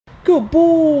Good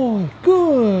boy.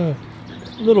 Good.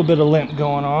 A little bit of limp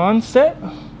going on. Set.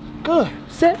 Good.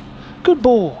 Set. Good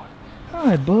boy.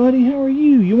 Hi, buddy. How are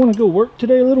you? You want to go work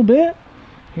today a little bit?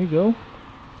 Here you go.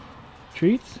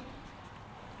 Treats.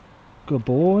 Good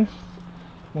boy.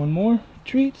 One more.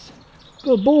 Treats.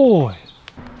 Good boy.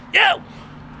 Yo!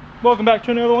 Welcome back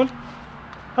to another one.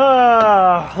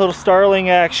 A little starling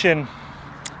action.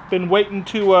 Been waiting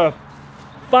to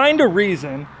find a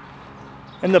reason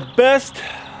and the best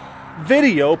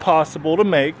video possible to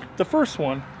make the first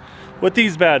one with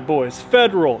these bad boys.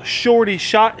 Federal shorty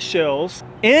shot shells,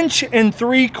 1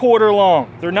 3/4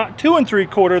 long. They're not 2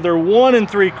 3/4, they're 1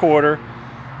 3/4.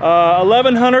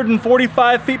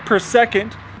 1145 feet per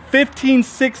second,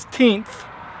 15/16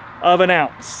 of an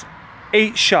ounce,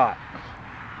 8 shot.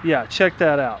 Yeah, check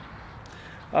that out.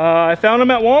 I found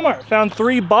them at Walmart. Found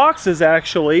 3 boxes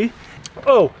actually.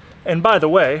 Oh, and by the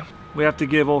way, we have to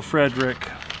give old Frederick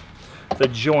the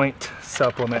joint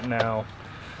supplement now.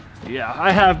 Yeah,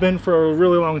 I have been for a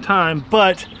really long time,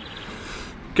 but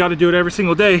got to do it every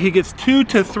single day. He gets 2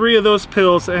 to 3 of those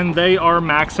pills and they are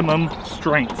maximum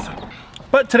strength.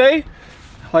 But today,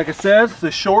 like I said, the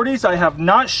shorties, I have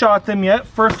not shot them yet.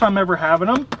 First time ever having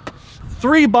them.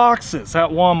 3 boxes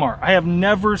at Walmart. I have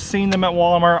never seen them at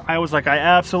Walmart. I was like, I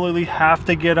absolutely have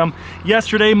to get them.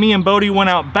 Yesterday, me and Bodie went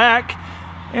out back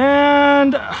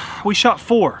and we shot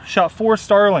 4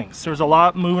 starlings. There's a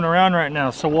lot moving around right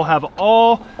now, so we'll have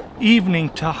all evening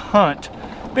to hunt.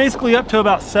 Basically up to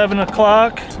about 7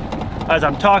 o'clock. As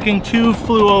I'm talking, 2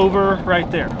 flew over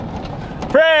right there.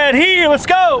 Fred, here, let's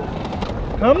go.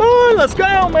 Come on, let's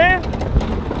go, man.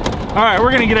 All right,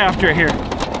 we're gonna get after it here.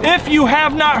 If you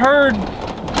have not heard,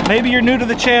 maybe you're new to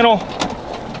the channel,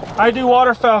 I do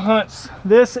waterfowl hunts.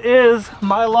 This is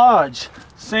my lodge,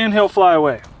 Sandhill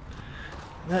Flyway.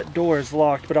 That door is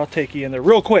locked, but I'll take you in there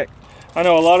real quick. I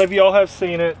know a lot of y'all have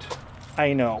seen it,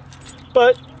 I know,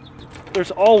 but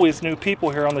there's always new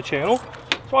people here on the channel,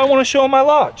 so I want to show them my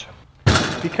lodge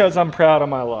because I'm proud of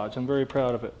my lodge. I'm very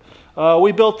proud of it.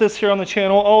 We built this here on the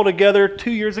channel all together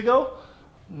 2 years ago.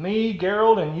 Me,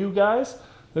 Gerald, and you guys.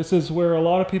 This is where a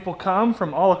lot of people come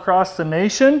from all across the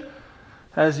nation.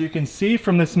 As you can see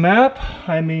from this map,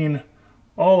 I mean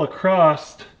all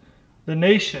across the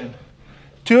nation,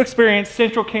 to experience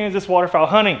Central Kansas waterfowl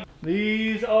hunting.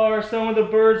 These are some of the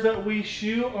birds that we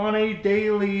shoot on a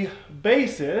daily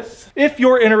basis. If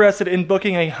you're interested in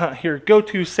booking a hunt here, go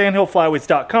to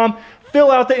sandhillflyways.com, fill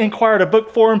out the inquire to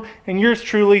book form, and yours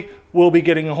truly will be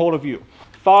getting a hold of you.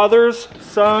 Fathers,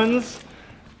 sons,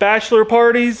 bachelor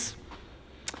parties,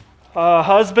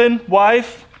 husband,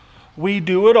 wife, we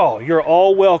do it all. You're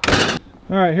all welcome.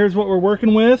 All right, here's what we're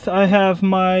working with. I have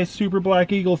my Super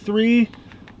Black Eagle 3,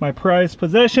 my prized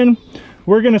possession.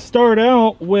 We're gonna start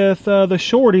out with the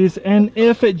shorties, and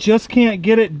if it just can't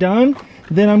get it done,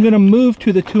 then I'm gonna move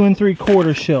to the 2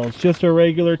 3/4 shells, just a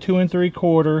regular 2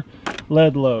 3/4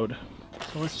 lead load.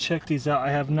 So let's check these out.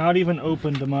 I have not even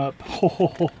opened them up.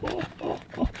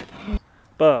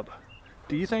 Bub,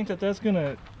 do you think that that's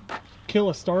gonna kill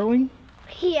a starling?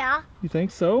 Yeah. You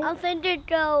think so? I'll send it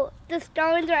go. The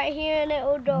starling's right here and it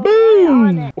will go Boom! right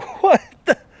on it. What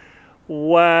the?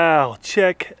 Wow,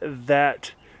 check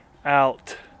that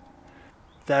out.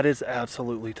 That is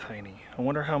absolutely tiny. I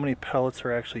wonder how many pellets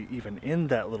are actually even in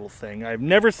that little thing. I've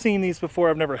never seen these before.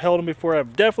 I've never held them before.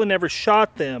 I've definitely never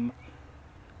shot them.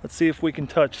 Let's see if we can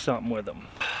touch something with them.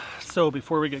 So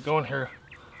before we get going here,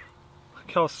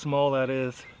 look how small that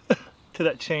is to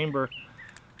that chamber.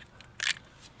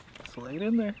 Just lay it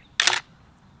in there.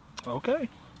 Okay.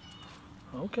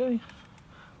 Okay.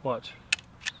 Watch.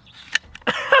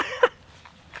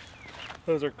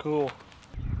 Those are cool.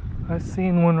 I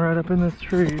seen one right up in this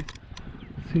tree.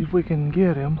 See if we can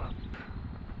get him.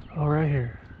 Oh, right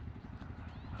here.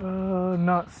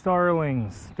 Not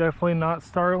starlings. Definitely not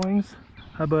starlings.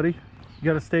 Hi, buddy. You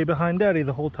gotta stay behind Daddy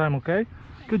the whole time, okay?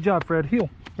 Good job, Fred. Heel.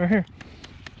 Right here.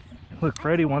 Look,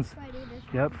 Freddy wants...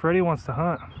 Yep, Freddy wants to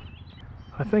hunt.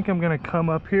 I think I'm gonna come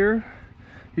up here.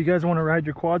 You guys want to ride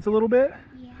your quads a little bit?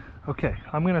 Yeah. Okay,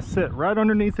 I'm gonna sit right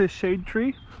underneath this shade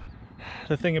tree.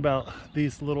 The thing about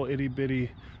these little itty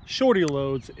bitty shorty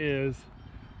loads is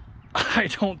I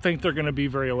don't think they're gonna be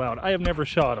very loud. I have never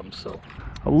shot them, so.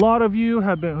 A lot of you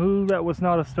have been, ooh, that was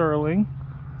not a starling.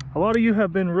 A lot of you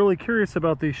have been really curious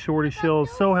about these shorty shells,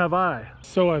 so have I.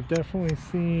 So I've definitely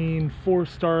seen 4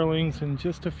 starlings in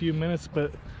just a few minutes,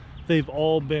 but they've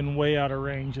all been way out of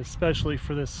range, especially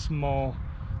for this small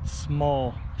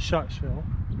shot shell.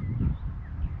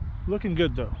 Looking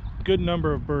good though. good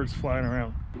number of birds flying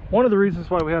around. One of the reasons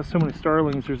why we have so many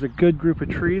starlings, there's a good group of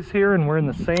trees here and we're in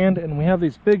the sand, and we have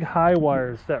these big high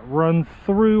wires that run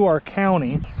through our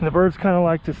county, and the birds kind of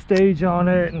like to stage on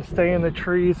it and stay in the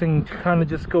trees and kind of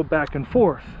just go back and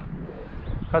forth.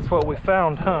 That's what we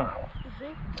found, huh?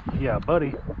 Yeah,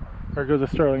 buddy. There goes a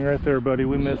starling right there, buddy.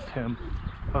 We missed him.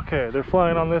 Okay, they're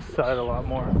flying on this side a lot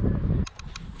more.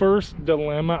 First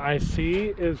dilemma I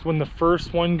see is when the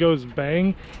first one goes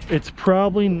bang, it's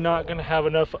probably not going to have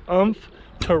enough oomph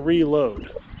to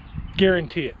reload.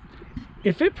 Guarantee it.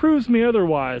 If it proves me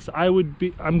otherwise,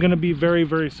 I'm going to be very,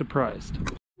 very surprised.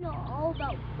 You know all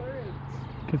about birds.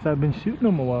 Because I've been shooting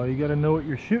them a while. You got to know what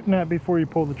you're shooting at before you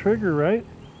pull the trigger, right?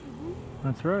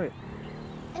 That's right.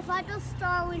 If I do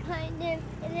starling hunting,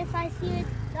 and if I see a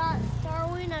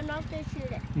starling, I'm not going to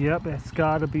shoot it. Yep, it's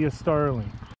got to be a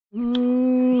starling.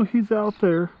 Ooh, he's out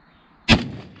there.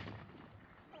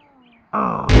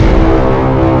 Oh,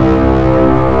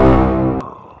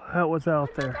 that was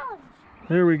out there.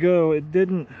 There we go. It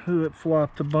didn't. Ooh, it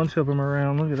flopped a bunch of them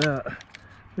around. Look at that.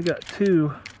 We got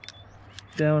two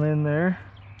down in there.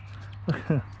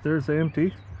 There's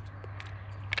empty.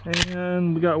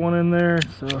 And we got one in there.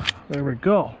 So there we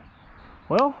go.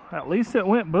 Well, at least it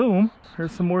went boom.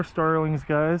 Here's some more starlings,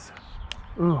 guys.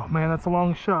 Ooh, man, that's a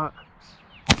long shot.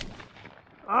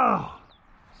 Oh,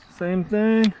 same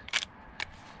thing.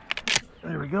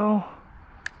 There we go.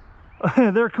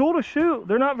 They're cool to shoot.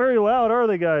 They're not very loud, are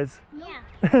they, guys?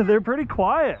 Yeah. They're pretty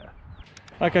quiet.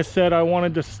 Like I said, I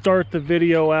wanted to start the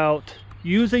video out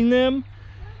using them.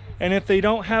 And if they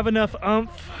don't have enough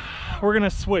oomph, we're gonna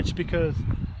switch, because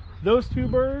those two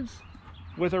birds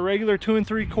with a regular 2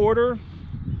 3/4,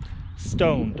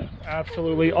 stoned.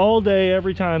 Absolutely all day,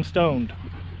 every time, stoned.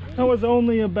 That was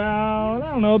only about,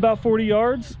 I don't know, about 40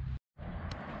 yards.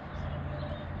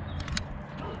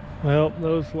 Well,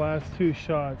 those last two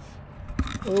shots.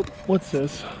 Oh, what's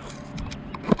this?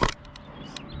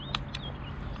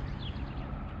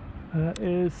 That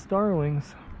is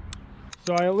starlings.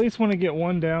 So I at least want to get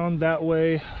one down. That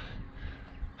way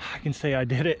I can say I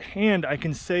did it, and I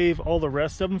can save all the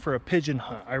rest of them for a pigeon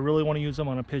hunt. I really want to use them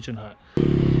on a pigeon hunt.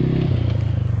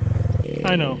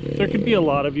 I know, there could be a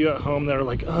lot of you at home that are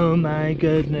like, oh my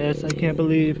goodness, I can't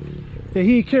believe that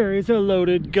he carries a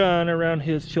loaded gun around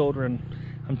his children.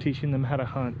 I'm teaching them how to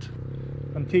hunt.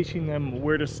 I'm teaching them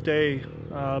where to stay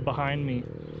behind me,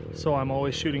 so I'm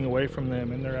always shooting away from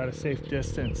them and they're at a safe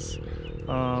distance.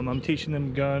 I'm teaching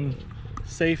them gun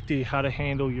safety, how to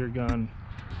handle your gun.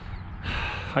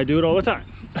 I do it all the time.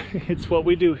 It's what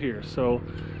we do here. So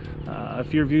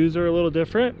if your views are a little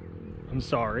different, I'm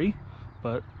sorry,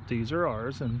 but these are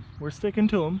ours and we're sticking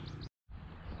to them.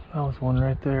 That was one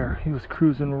right there. He was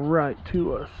cruising right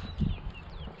to us.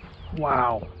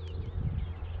 Wow.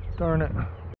 Darn it.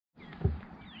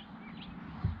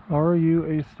 Are you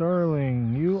a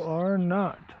starling? You are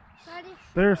not.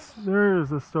 There's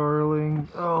a starling.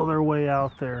 Oh, they're way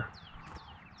out there.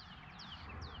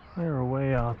 They're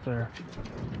way out there.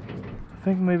 I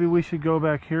think maybe we should go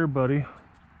back here, buddy,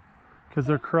 because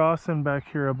they're crossing back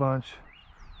here a bunch.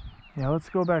 Yeah, let's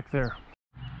go back there.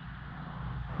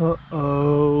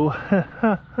 Uh-oh.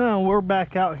 We're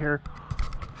back out here.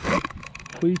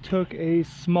 We took a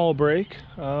small break,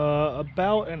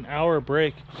 about an hour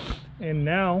break, and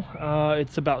now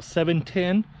it's about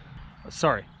 7:10.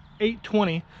 Sorry,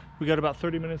 8:20. We got about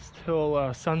 30 minutes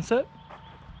till sunset,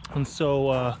 and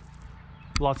so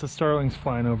lots of starlings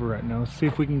flying over right now. Let's see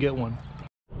if we can get one.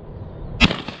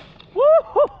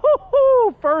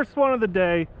 Woo-hoo-hoo-hoo! First one of the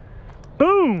day.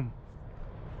 Boom!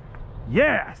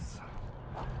 Yes!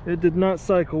 It did not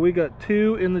cycle. We got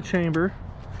two in the chamber.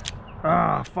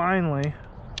 Ah, finally.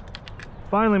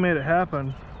 Finally made it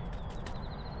happen.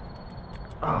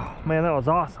 Oh, man, that was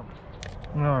awesome.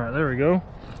 Alright, there we go.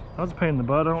 That was a pain in the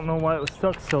butt. I don't know why it was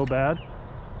stuck so bad.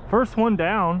 First one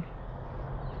down.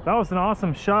 That was an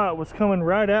awesome shot. It was coming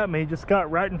right at me. Just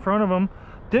got right in front of him.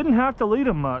 Didn't have to lead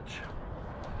him much.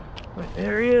 But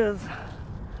there he is.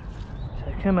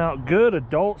 Check him out. Good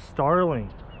adult starling.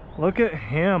 Look at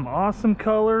him. Awesome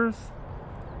colors.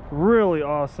 Really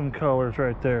awesome colors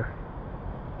right there.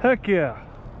 Heck yeah.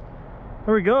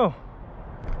 There we go.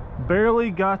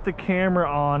 Barely got the camera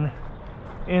on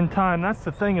in time. That's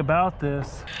the thing about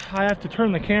this. I have to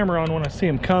turn the camera on when I see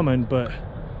him coming, but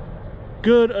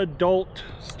good adult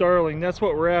starling. That's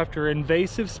what we're after.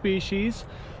 Invasive species.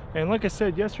 And like I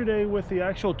said yesterday, with the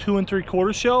actual 2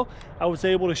 3/4 shell, I was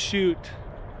able to shoot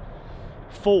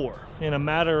 4 in a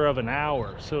matter of an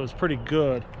hour, so it was pretty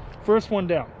good. First one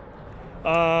down.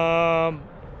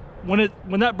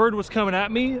 When that bird was coming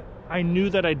at me, I knew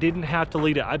that I didn't have to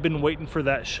lead it. I've been waiting for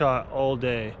that shot all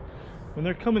day, when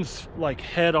they're coming like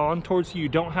head on towards you, you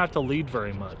don't have to lead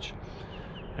very much.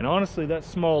 And honestly, that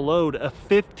small load, a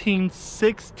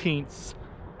 15/16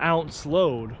 ounce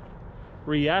load,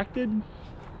 reacted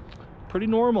pretty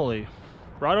normally,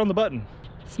 right on the button.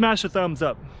 Smash a thumbs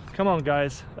up. Come on,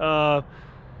 guys.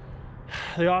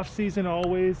 The off season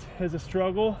always is a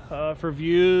struggle for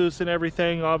views and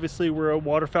everything. Obviously, we're a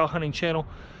waterfowl hunting channel.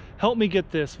 Help me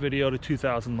get this video to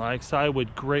 2,000 likes. I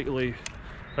would greatly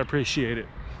appreciate it.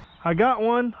 I got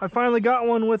one. I finally got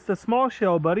one with the small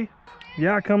shell, buddy.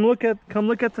 Yeah, come look at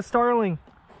the starling.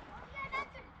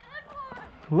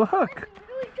 Look,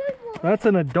 that's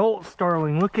an adult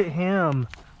starling. Look at him.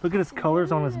 Look at his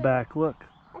colors on his back. Look.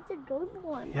 That's a good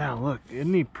one. Yeah, look,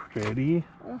 isn't he pretty?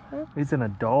 He's an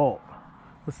adult.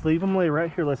 Let's leave him lay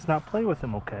right here. Let's not play with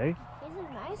him, okay? He's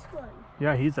a nice one.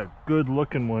 Yeah, he's a good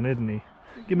looking one, isn't he?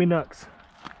 Give me nuts.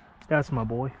 That's my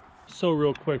boy. So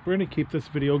real quick, we're gonna keep this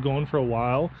video going for a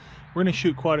while. We're gonna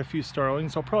shoot quite a few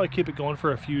starlings. I'll probably keep it going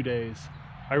for a few days.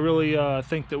 I really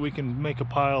think that we can make a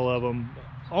pile of them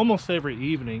almost every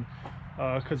evening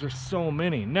because there's so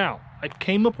many. Now, I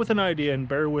came up with an idea, and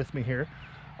bear with me here.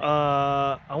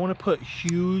 I want to put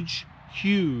huge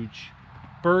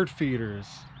bird feeders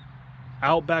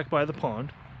out back by the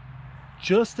pond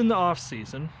just in the off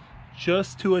season,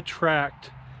 just to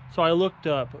attract. So I looked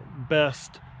up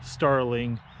best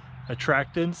starling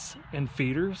attractants and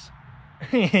feeders,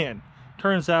 and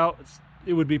turns out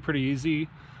it would be pretty easy,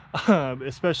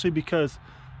 especially because,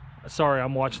 sorry,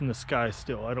 I'm watching the sky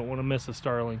still, I don't want to miss a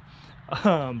starling.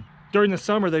 During the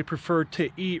summer, they prefer to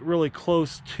eat really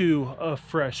close to a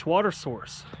fresh water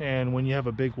source. And when you have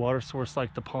a big water source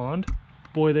like the pond,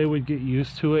 boy, they would get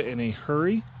used to it in a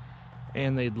hurry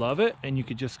and they'd love it. And you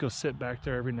could just go sit back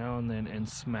there every now and then and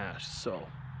smash. So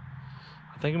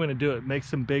I think I'm gonna do it. Make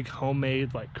some big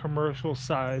homemade, like commercial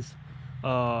size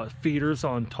feeders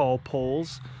on tall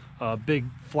poles, big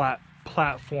flat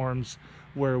platforms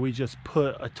where we just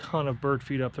put a ton of bird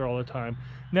feed up there all the time.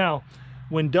 Now,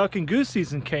 when duck and goose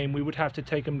season came, we would have to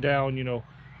take them down, you know,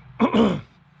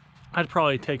 I'd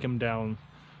probably take them down,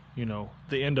 you know,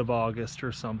 the end of August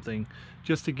or something,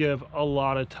 just to give a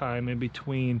lot of time in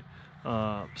between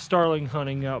starling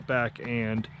hunting out back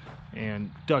and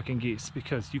duck and geese,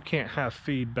 because you can't have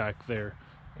feed back there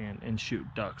and shoot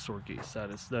ducks or geese. That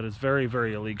is very,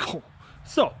 very illegal.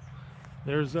 So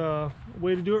there's a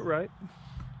way to do it right.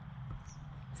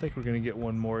 I think we're gonna get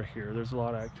one more here. There's a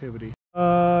lot of activity.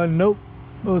 Nope.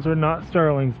 Those are not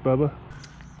starlings, Bubba.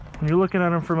 When you're looking at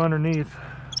them from underneath,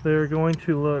 they're going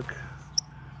to look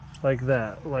like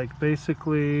that. Like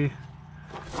basically,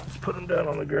 let's put them down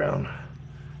on the ground.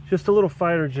 Just a little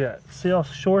fighter jet. See how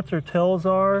short their tails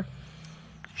are?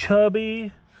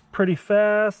 Chubby, pretty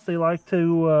fast. They like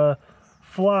to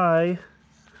fly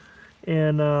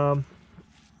in,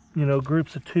 you know,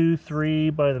 groups of 2,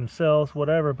 3 by themselves,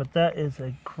 whatever. But that is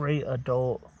a great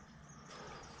adult.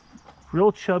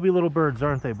 Real chubby little birds,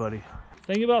 aren't they, buddy?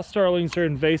 The thing about starlings, they're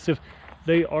invasive.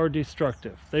 They are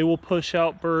destructive. They will push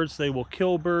out birds. They will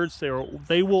kill birds.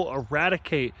 They will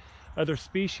eradicate other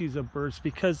species of birds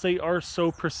because they are so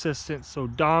persistent, so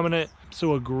dominant,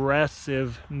 so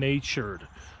aggressive natured.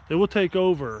 They will take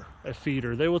over a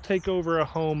feeder. They will take over a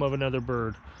home of another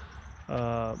bird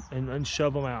and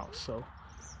shove them out. So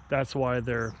that's why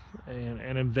they're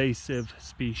an invasive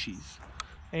species.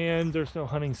 And there's no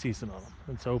hunting season on them.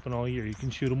 It's open all year. You can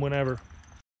shoot them whenever.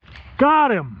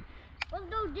 Got him! Let's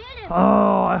go get him!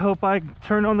 Oh, I hope I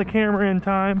turned on the camera in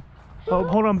time. Oh,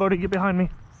 hold on, Bodie, get behind me.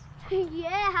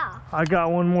 Yeah! I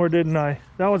got one more, didn't I?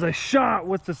 That was a shot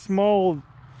with the small...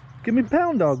 Give me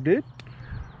pound dog, dude.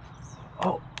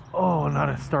 Oh, not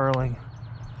a starling.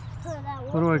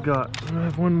 What do I got? Do I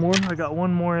have one more? I got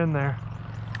one more in there.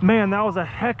 Man, that was a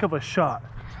heck of a shot.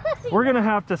 We're gonna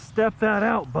have to step that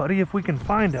out, buddy, if we can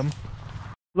find him.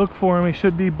 Look for him, he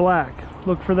should be black.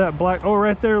 Look for that black, oh,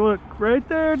 right there, look. Right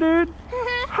there, dude.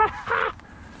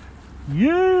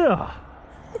 Yeah.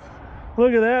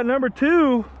 Look at that, number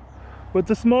 2 with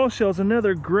the small shells,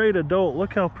 another great adult.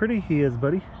 Look how pretty he is,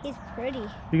 buddy. He's pretty.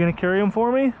 You gonna carry him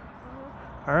for me?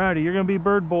 Alrighty, you're gonna be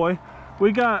bird boy.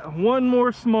 We got one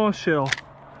more small shell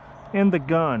in the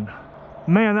gun.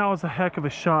 Man, that was a heck of a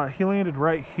shot. He landed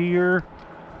right here.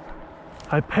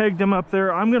 I pegged him up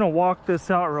there. I'm gonna walk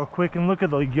this out real quick and look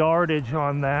at the yardage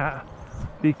on that,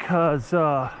 because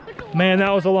man,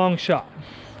 that was a long shot.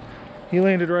 He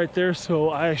landed right there, so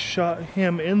I shot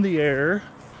him in the air,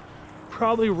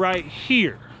 probably right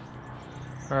here.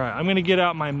 All right, I'm gonna get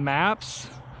out my maps,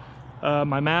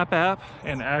 my map app,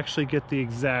 and actually get the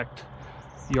exact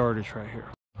yardage right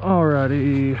here.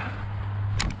 Alrighty,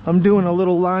 I'm doing a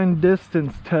little line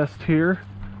distance test here.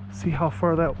 See how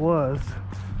far that was.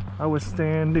 I was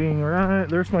standing right,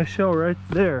 there's my shell right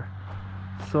there.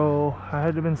 So I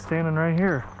had to have been standing right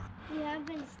here. Yeah, I've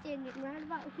been standing right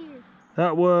about here.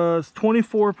 That was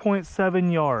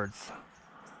 24.7 yards.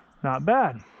 Not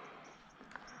bad.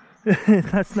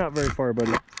 That's not very far,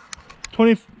 buddy.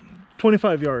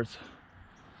 25 yards.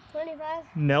 25?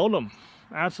 Nailed them.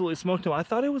 Absolutely smoked them. I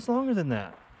thought it was longer than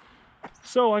that.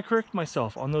 So I correct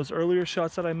myself. On those earlier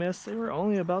shots that I missed, they were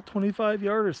only about 25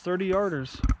 yarders, 30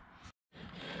 yarders.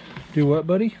 Do what,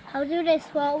 buddy? How do they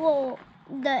swallow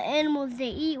the animals they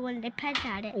eat when they pet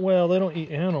at it? Well, they don't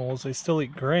eat animals. They still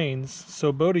eat grains.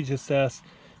 So Bodie just asked,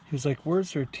 he was like,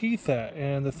 where's their teeth at?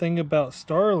 And the thing about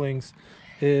starlings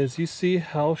is you see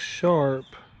how sharp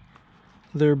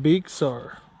their beaks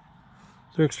are.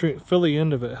 They're extreme. Feel the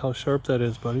end of it, how sharp that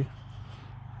is, buddy.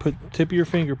 Put tip of your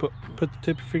finger, put the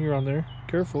tip of your finger on there.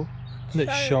 Careful. Isn't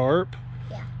it sharp?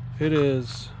 Yeah. It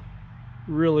is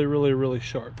really, really, really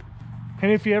sharp.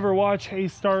 And if you ever watch a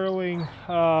starling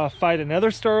fight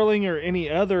another starling or any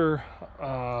other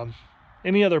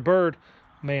bird,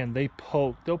 man,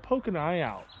 they'll poke an eye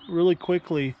out really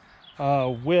quickly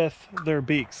with their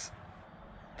beaks.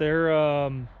 They're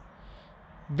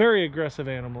very aggressive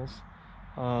animals.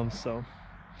 And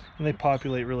they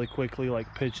populate really quickly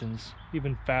like pigeons,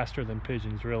 even faster than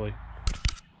pigeons, really.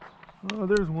 Oh,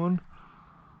 there's one.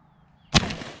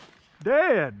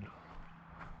 Dead.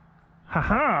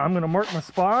 Haha, I'm gonna mark my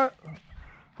spot.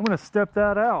 I'm gonna step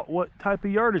that out, what type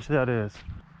of yardage that is.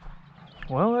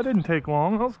 Well, that didn't take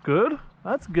long. That's good.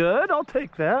 That's good. I'll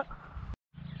take that.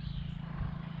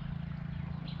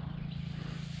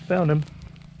 Found him.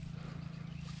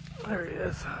 There he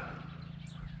is.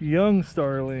 Young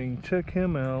starling. Check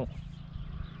him out.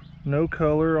 No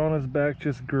color on his back,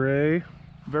 just gray.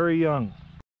 Very young.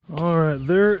 Alright,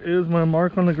 there is my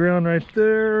mark on the ground right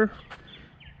there.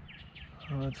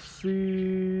 Let's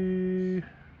see.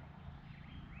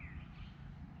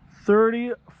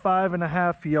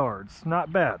 35.5 yards.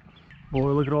 Not bad.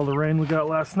 Boy, look at all the rain we got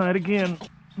last night again.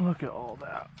 Look at all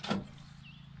that.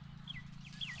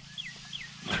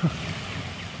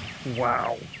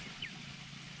 Wow.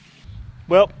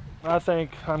 Well, I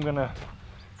think I'm gonna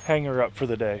hang her up for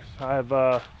the day. I've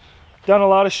done a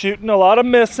lot of shooting, a lot of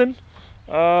missing.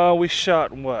 We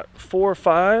shot, what, 4 or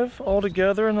 5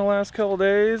 altogether in the last couple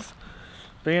days,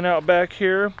 being out back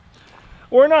here.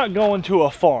 We're not going to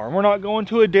a farm. We're not going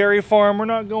to a dairy farm. We're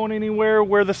not going anywhere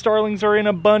where the starlings are in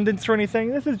abundance or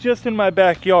anything. This is just in my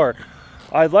backyard.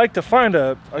 I'd like to find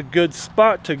a good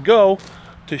spot to go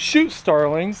to shoot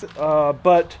starlings,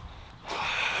 but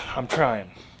I'm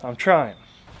trying.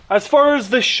 As far as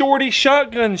the shorty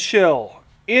shotgun shell,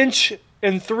 1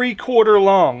 3/4 inches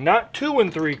long, not 2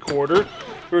 3/4.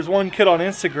 There was one kid on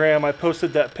Instagram, I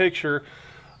posted that picture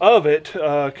of it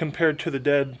compared to the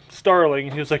dead starling,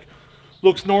 and he was like,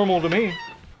 looks normal to me.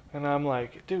 And I'm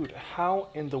like, dude, how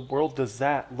in the world does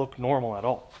that look normal at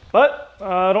all? But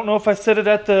I don't know if I said it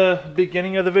at the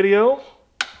beginning of the video.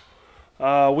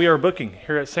 We are booking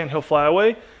here at Sand Hill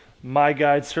Flyaway, my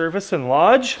guide service and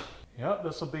lodge. Yep,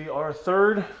 this will be our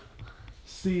 3rd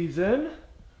season,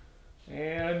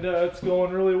 and it's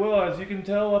going really well, as you can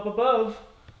tell up above.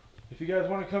 If you guys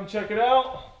want to come check it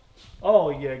out,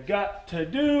 all you got to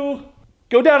do,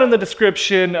 go down in the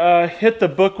description, hit the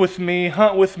book with me,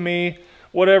 hunt with me,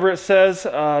 whatever it says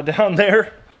down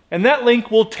there, and that link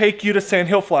will take you to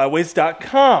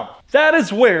sandhillflyaways.com. That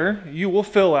is where you will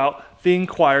fill out the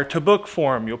inquire to book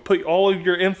form. You'll put all of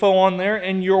your info on there,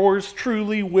 and yours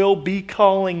truly will be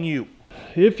calling you.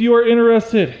 If you are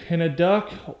interested in a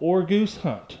duck or goose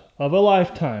hunt of a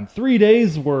lifetime, 3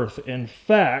 days worth, in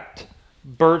fact,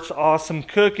 Bert's Awesome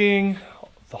Cooking,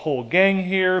 the whole gang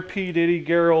here, P. Diddy,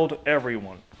 Gerald,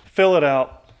 everyone. Fill it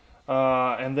out,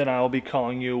 and then I'll be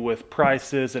calling you with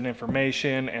prices and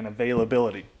information and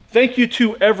availability. Thank you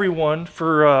to everyone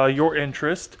for your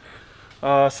interest.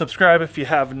 Subscribe if you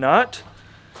have not.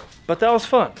 But that was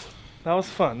fun. That was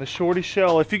fun. The shorty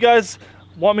shell. If you guys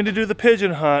want me to do the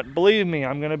pigeon hunt, believe me,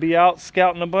 I'm going to be out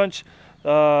scouting a bunch.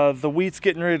 The wheat's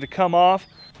getting ready to come off.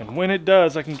 And when it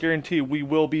does, I can guarantee we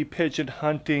will be pigeon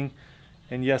hunting.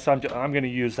 And yes, I'm going to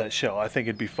use that shell. I think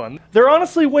it'd be fun. They're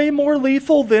honestly way more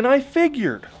lethal than I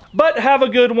figured. But have a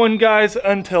good one, guys.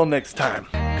 Until next time.